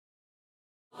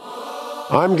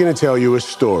I'm going to tell you a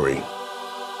story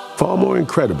far more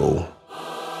incredible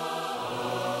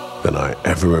than I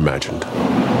ever imagined.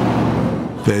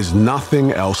 There's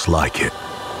nothing else like it.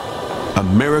 A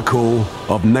miracle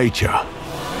of nature.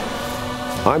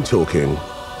 I'm talking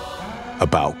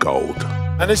about gold.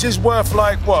 And this is worth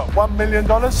like, what, $1 million?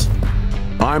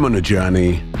 I'm on a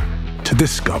journey to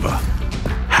discover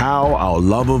how our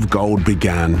love of gold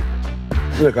began.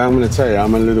 Look, I'm going to tell you,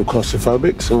 I'm a little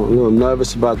claustrophobic, so I'm a little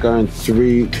nervous about going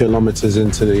 3 kilometers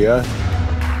into the earth.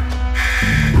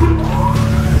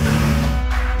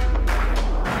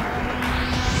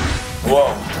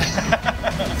 Whoa.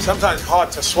 Sometimes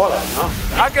hard to swallow, you know?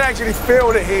 I can actually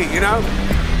feel the heat, you know?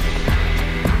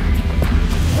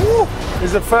 Woo. This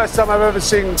is the first time I've ever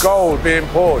seen gold being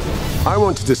poured. I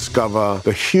want to discover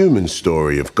the human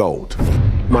story of gold.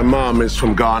 My mom is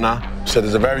from Ghana, so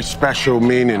there's a very special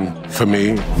meaning for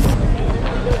me.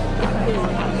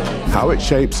 How it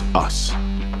shapes us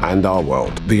and our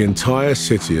world. The entire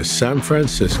city of San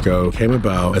Francisco came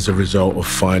about as a result of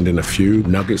finding a few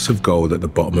nuggets of gold at the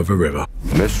bottom of a river.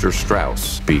 Mr.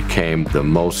 Strauss became the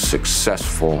most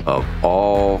successful of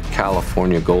all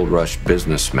California gold rush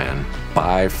businessmen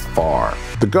by far.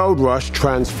 The gold rush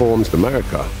transformed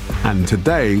America. And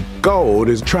today, gold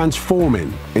is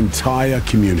transforming entire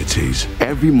communities.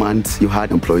 Every month, you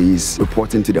had employees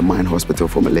reporting to the mine hospital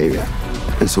for malaria.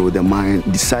 And so the mine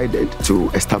decided to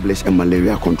establish a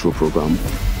malaria control program.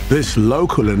 This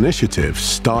local initiative,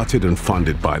 started and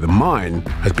funded by the mine,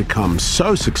 has become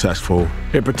so successful,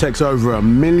 it protects over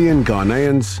 1 million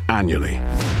Ghanaians annually.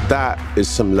 That is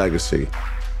some legacy.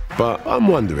 But I'm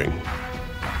wondering,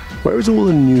 where is all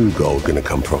the new gold going to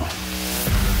come from?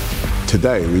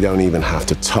 Today, we don't even have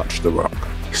to touch the rock.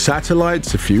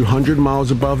 Satellites a few hundred miles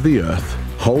above the Earth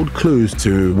hold clues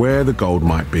to where the gold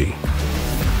might be.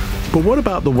 But what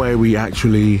about the way we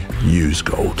actually use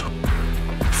gold?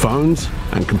 Phones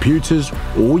and computers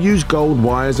all use gold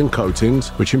wires and coatings,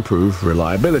 which improve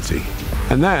reliability.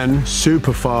 And then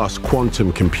super-fast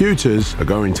quantum computers are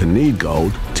going to need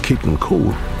gold to keep them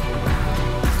cool.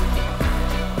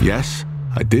 Yes,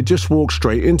 I did just walk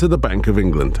straight into the Bank of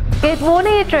England. Good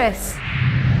morning, Idris.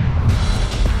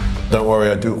 Don't worry,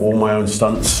 I do all my own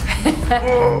stunts.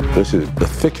 This is the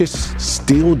thickest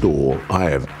steel door I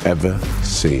have ever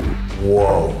seen.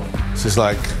 Whoa. This is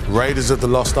like Raiders of the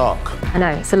Lost Ark. I know,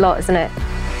 it's a lot, isn't it?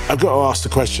 I've got to ask the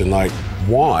question, like,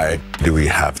 why do we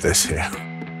have this here?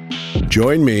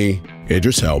 Join me,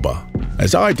 Idris Elba,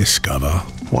 as I discover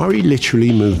why we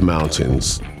literally move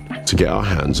mountains to get our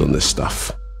hands on this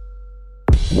stuff.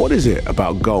 What is it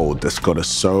about gold that's got us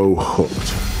so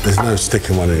hooked? There's no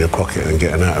sticking one in your pocket and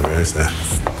getting out of it, is there?